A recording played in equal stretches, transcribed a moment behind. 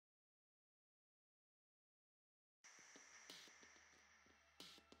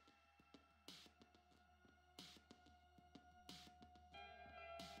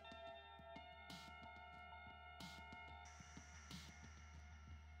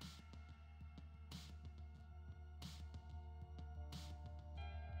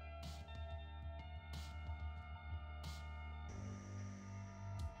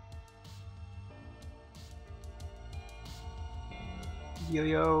Yo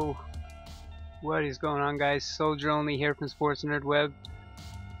yo, what is going on, guys? Soldier Only here from SportsNerdWeb.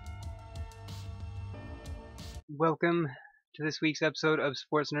 Welcome to this week's episode of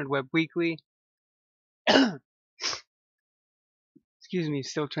SportsNerdWeb Weekly. Excuse me,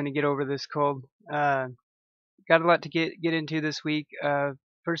 still trying to get over this cold. Got a lot to get into this week.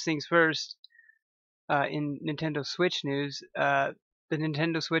 First things first, in Nintendo Switch news, the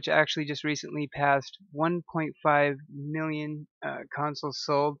Nintendo Switch actually just recently passed 1.5 million consoles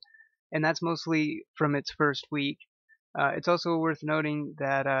sold, and that's mostly from its first week. It's also worth noting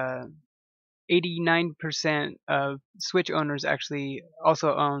that 89% of Switch owners actually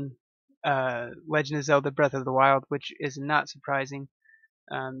also own Legend of Zelda Breath of the Wild, which is not surprising.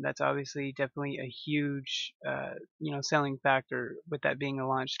 That's obviously definitely a huge selling factor with that being a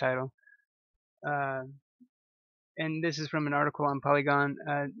launch title. And this is from an article on Polygon.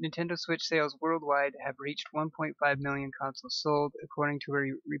 Nintendo Switch sales worldwide have reached 1.5 million consoles sold, according to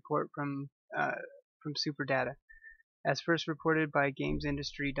a report from SuperData. As first reported by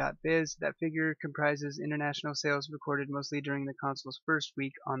GamesIndustry.biz, that figure comprises international sales recorded mostly during the console's first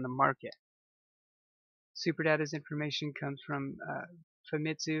week on the market. SuperData's information comes from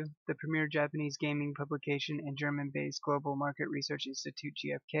Famitsu, the premier Japanese gaming publication, and German-based global market research institute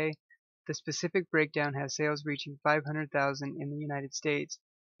GfK. The specific breakdown has sales reaching 500,000 in the United States,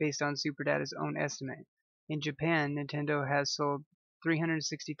 based on SuperData's own estimate. In Japan, Nintendo has sold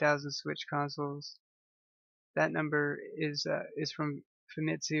 360,000 Switch consoles. That number is from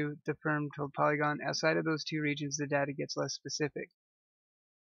Famitsu, the firm told Polygon. Outside of those two regions, the data gets less specific.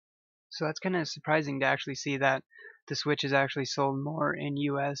 So that's kind of surprising to actually see that the Switch is actually sold more in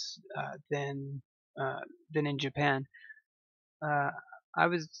US than in Japan. I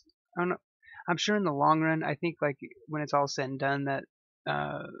don't know. I'm sure in the long run, I think like when it's all said and done, that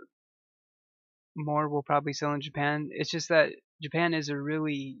more will probably sell in Japan. It's just that Japan is a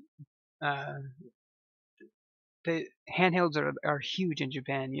really the handhelds are huge in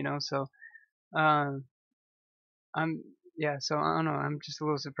Japan, so so I don't know, I'm just a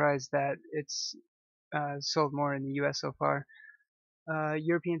little surprised that it's sold more in the US so far.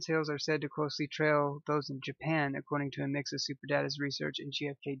 European sales are said to closely trail those in Japan, according to a mix of SuperData's research and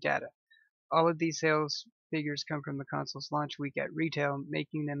GfK data. All of these sales figures come from the console's launch week at retail,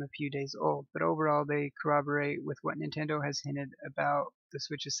 making them a few days old, but overall they corroborate with what Nintendo has hinted about the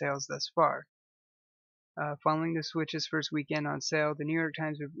Switch's sales thus far. Following the Switch's first weekend on sale, the New York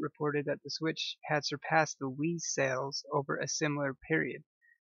Times reported that the Switch had surpassed the Wii sales over a similar period.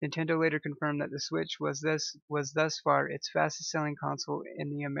 Nintendo later confirmed that the Switch was thus far its fastest-selling console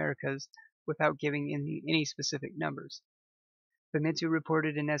in the Americas, without giving any specific numbers. Famitsu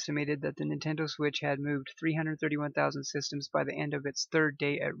reported and estimated that the Nintendo Switch had moved 331,000 systems by the end of its third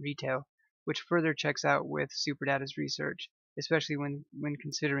day at retail, which further checks out with SuperData's research, especially when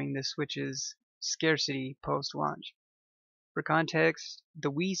considering the Switch's scarcity post-launch. For context,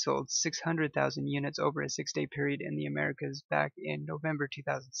 the Wii sold 600,000 units over a 6-day period in the Americas back in November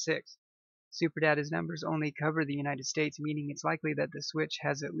 2006. SuperData's numbers only cover the United States, meaning it's likely that the Switch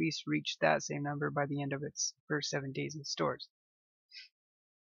has at least reached that same number by the end of its first 7 days in stores.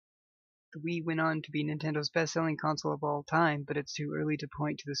 The Wii went on to be Nintendo's best-selling console of all time, but it's too early to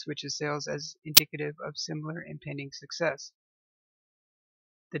point to the Switch's sales as indicative of similar impending success.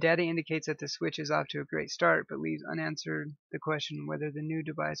 The data indicates that the Switch is off to a great start, but leaves unanswered the question whether the new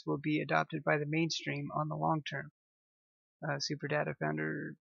device will be adopted by the mainstream on the long term. SuperData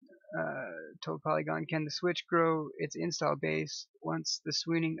founder told Polygon, "Can the Switch grow its install base once the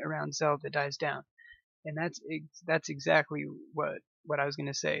swooning around Zelda dies down?" And that's exactly what I was going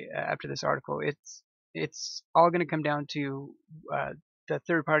to say after this article. It's all going to come down to the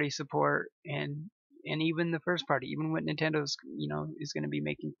third-party support and even the first party, even what Nintendo's is going to be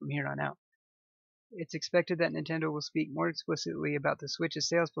making from here on out. It's expected that Nintendo will speak more explicitly about the Switch's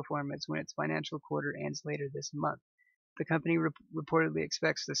sales performance when its financial quarter ends later this month. The company reportedly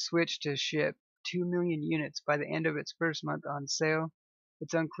expects the Switch to ship 2 million units by the end of its first month on sale.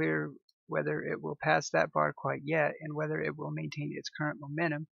 It's unclear whether it will pass that bar quite yet, and whether it will maintain its current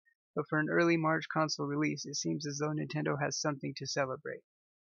momentum, but for an early March console release, it seems as though Nintendo has something to celebrate.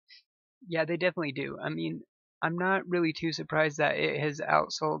 Yeah, they definitely do. I mean, I'm not really too surprised that it has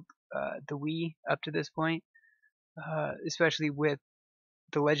outsold the Wii up to this point, especially with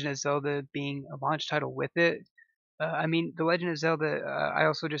The Legend of Zelda being a launch title with it. I mean, The Legend of Zelda, I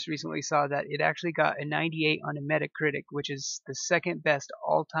also just recently saw that it actually got a 98 on a Metacritic, which is the second best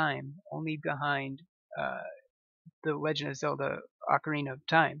all time, only behind The Legend of Zelda Ocarina of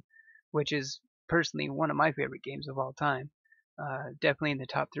Time, which is personally one of my favorite games of all time. Definitely in the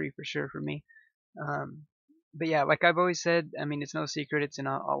top 3 for sure for me. but yeah, like I've always said, I mean, it's no secret. It's in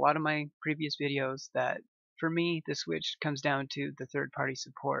a lot of my previous videos that for me, the Switch comes down to the third-party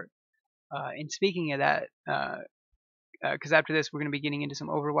support. And speaking of that, because after this we're going to be getting into some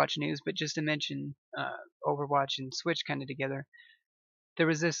Overwatch news, but just to mention Overwatch and Switch kind of together, there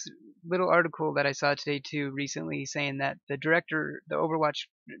was this little article that I saw today too recently saying that the Overwatch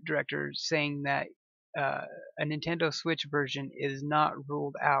director, saying that a Nintendo Switch version is not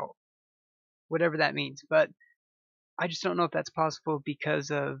ruled out, whatever that means. But I just don't know if that's possible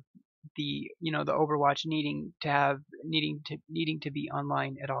because of the Overwatch needing to be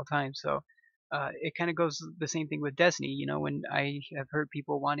online at all times. So it kind of goes the same thing with Destiny. When I have heard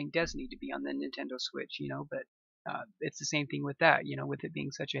people wanting Destiny to be on the Nintendo Switch, but it's the same thing with that. With it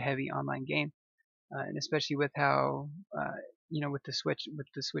being such a heavy online game, and especially with how with the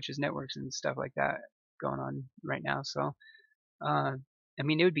Switch's networks and stuff like that going on right now. So uh, I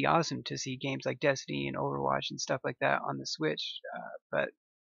mean, it would be awesome to see games like Destiny and Overwatch and stuff like that on the Switch, but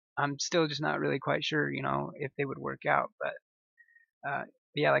I'm still just not really quite sure, if they would work out. But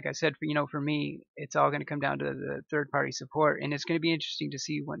yeah, like I said, for me, it's all going to come down to the third-party support, and it's going to be interesting to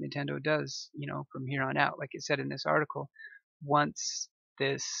see what Nintendo does, from here on out. Like it said in this article, once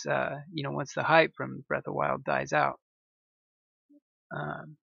once the hype from Breath of the Wild dies out.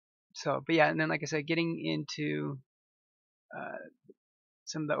 But yeah, and then like I said, getting into uh,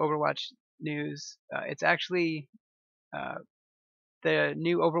 some of the Overwatch news, it's actually uh, the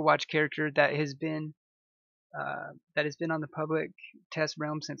new Overwatch character that has been on the public test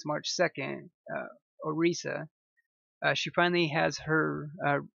realm since March 2nd, Orisa. She finally has her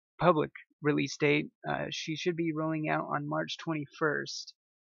public release date. She should be rolling out on March 21st.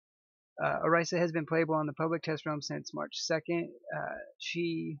 Orisa has been playable on the public test realm since March 2nd.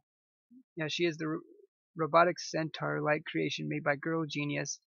 She is the robotic centaur-like creation made by girl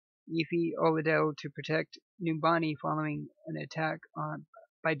genius Ify Oladel to protect Numbani following an attack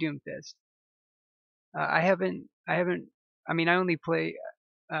by Doomfist. I mean, I only play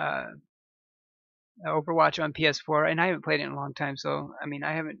uh, Overwatch on PS4, and I haven't played it in a long time. So, I mean,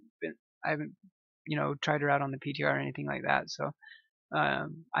 I haven't, tried her out on the PTR or anything like that. So,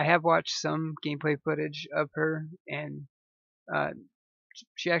 I have watched some gameplay footage of her, and uh,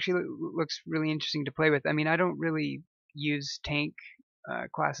 she actually looks really interesting to play with. I mean, I don't really use tank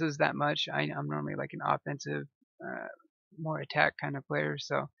classes that much. I'm normally like an offensive, more attack kind of player.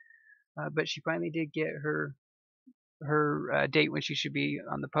 So, but she finally did get her date when she should be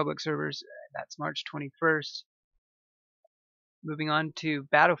on the public servers. That's March 21st. Moving on to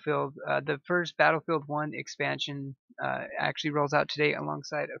Battlefield, the first Battlefield 1 expansion actually rolls out today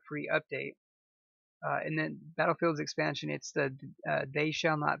alongside a free update. And then Battlefield's expansion, it's the They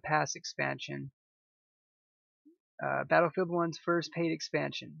Shall Not Pass expansion. Battlefield 1's first paid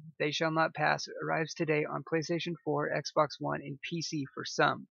expansion, They Shall Not Pass, arrives today on PlayStation 4, Xbox One, and PC for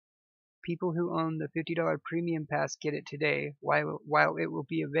some. People who own the $50 premium pass get it today, while it will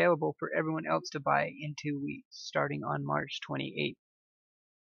be available for everyone else to buy in 2 weeks, starting on March 28th.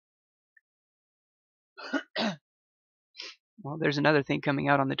 Well, there's another thing coming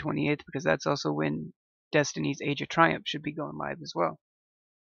out on the 28th because that's also when Destiny's Age of Triumph should be going live as well.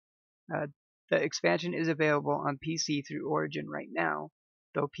 The expansion is available on PC through Origin right now,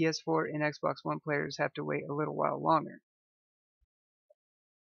 though PS4 and Xbox One players have to wait a little while longer.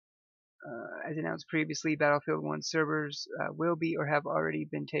 As announced previously, Battlefield 1 servers will be or have already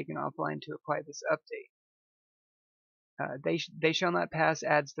been taken offline to apply this update. They Shall Not Pass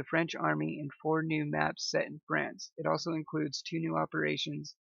adds the French army and 4 new maps set in France. It also includes 2 new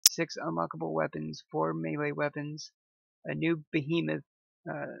operations, 6 unlockable weapons, 4 melee weapons, a new behemoth,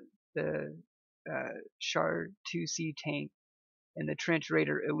 the Char 2C tank, and the Trench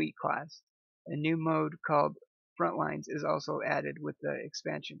Raider Elite class. A new mode called Frontlines is also added with the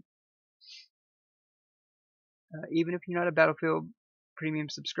expansion. Even if you're not a Battlefield Premium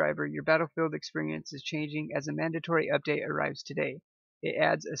subscriber, your Battlefield experience is changing as a mandatory update arrives today. It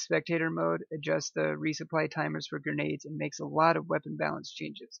adds a spectator mode, adjusts the resupply timers for grenades, and makes a lot of weapon balance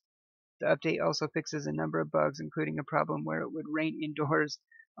changes. The update also fixes a number of bugs, including a problem where it would rain indoors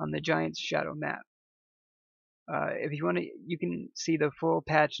on the Giant's Shadow map. If you want to, you can see the full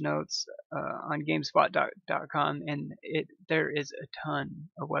patch notes on GameSpot.com, and there is a ton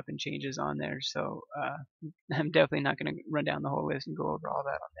of weapon changes on there. So I'm definitely not going to run down the whole list and go over all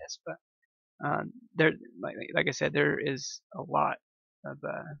that on this, but there, like I said, there is a lot of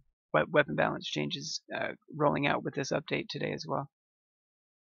weapon balance changes rolling out with this update today as well.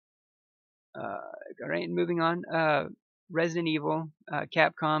 All right, moving on. Resident Evil,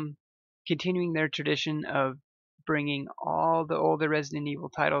 Capcom, continuing their tradition of bringing all the older Resident Evil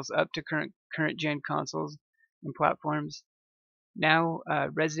titles up to current gen consoles. and platforms. Now,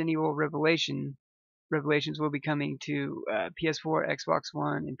 Resident Evil Revelations will be coming to PS4, Xbox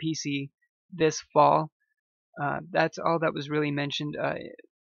One, and PC this fall. That's all that was really mentioned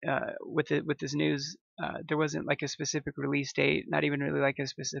with this news. There wasn't like a specific release date, not even really like a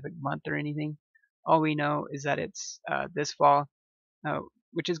specific month or anything. All we know is that it's this fall,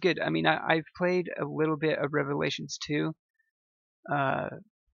 which is good. I mean, I've played a little bit of Revelations 2, uh,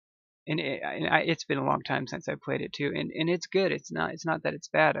 and it's been a long time since I played it too, and it's good. It's not that it's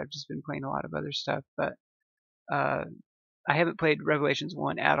bad. I've just been playing a lot of other stuff, but uh, I haven't played Revelations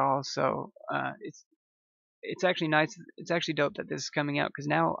 1 at all, so it's actually nice. It's actually dope that this is coming out, because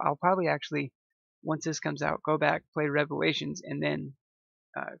now I'll probably actually, once this comes out, go back, play Revelations, and then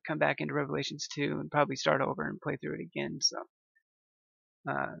come back into Revelations 2 and probably start over and play through it again. So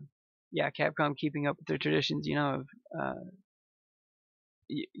yeah, Capcom keeping up with their traditions, of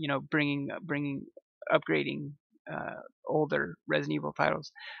bringing upgrading older Resident Evil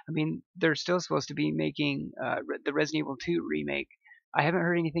titles. I mean, they're still supposed to be making the Resident Evil 2 remake. I haven't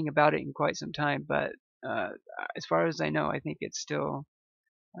heard anything about it in quite some time, but as far as I know, I think it's still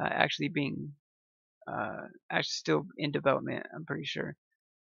actually being actually still in development. I'm pretty sure.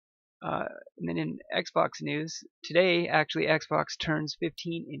 And then in Xbox news, today actually Xbox turns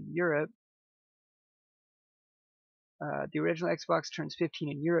 15 in Europe. The original Xbox turns 15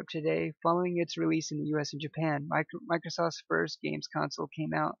 in Europe today, following its release in the US and Japan. Microsoft's first games console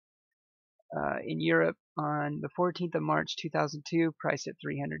came out in Europe on the 14th of March 2002, priced at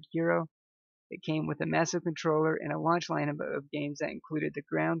 €300. It came with a massive controller and a launch lineup of games that included the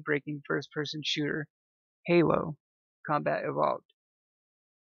groundbreaking first-person shooter Halo Combat Evolved.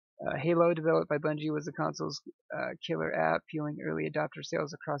 Halo, developed by Bungie, was the console's killer app, fueling early adopter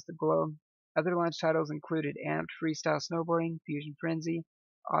sales across the globe. Other launch titles included Amped Freestyle Snowboarding, Fusion Frenzy,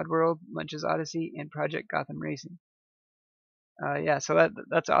 Oddworld, Munch's Odyssey, and Project Gotham Racing. Yeah, so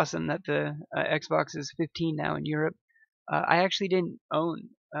that's awesome that the Xbox is 15 now in Europe. I actually didn't own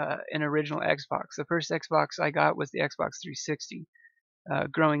an original Xbox. The first Xbox I got was the Xbox 360.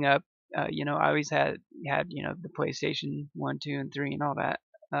 Growing up, I always had the PlayStation 1, 2, and 3 and all that.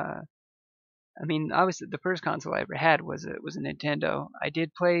 I mean, obviously, the first console I ever had was a Nintendo. I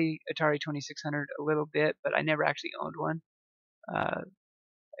did play Atari 2600 a little bit, but I never actually owned one.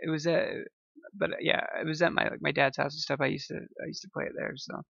 It was yeah, it was at my dad's house and stuff. I used to play it there.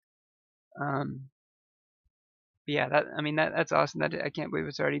 So, but yeah, that's awesome. That I can't believe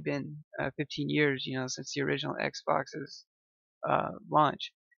it's already been 15 years, since the original Xbox's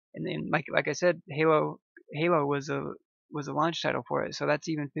launch. And then, like I said, Halo was a launch title for it, so that's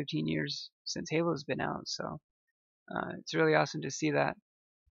even 15 years since Halo's been out. So it's really awesome to see that.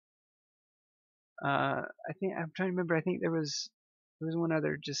 I think I'm trying to remember. I think there was one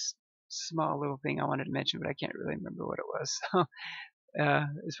other just small little thing I wanted to mention, but I can't really remember what it was. So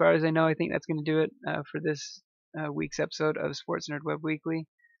as far as I know, I think that's going to do it for this week's episode of Sports Nerd Web Weekly.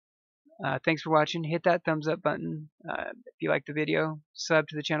 Thanks for watching. Hit that thumbs up button if you liked the video. Sub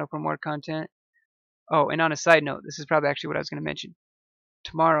to the channel for more content. Oh, and on a side note, this is probably actually what I was going to mention.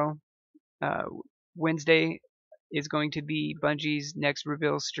 Tomorrow, Wednesday, is going to be Bungie's next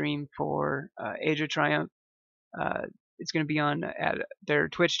reveal stream for Age of Triumph. It's going to be on at their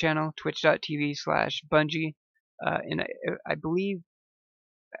Twitch channel, twitch.tv/Bungie, and I believe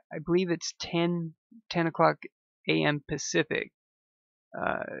it's 10 o'clock a.m. Pacific.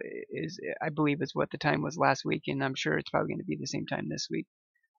 I believe is what the time was last week, and I'm sure it's probably going to be the same time this week.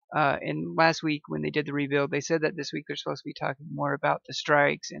 And last week when they did the reveal, they said that this week they're supposed to be talking more about the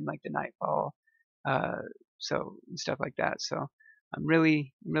strikes and like the Nightfall, so and stuff like that. So I'm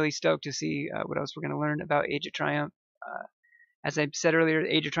really stoked to see what else we're going to learn about Age of Triumph. As I said earlier,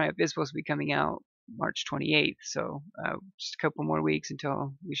 Age of Triumph is supposed to be coming out March 28th, so just a couple more weeks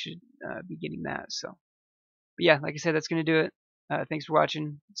until we should be getting that. So, but yeah, like I said, that's going to do it. Thanks for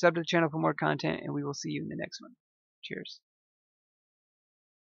watching. Sub to the channel for more content, and we will see you in the next one. Cheers.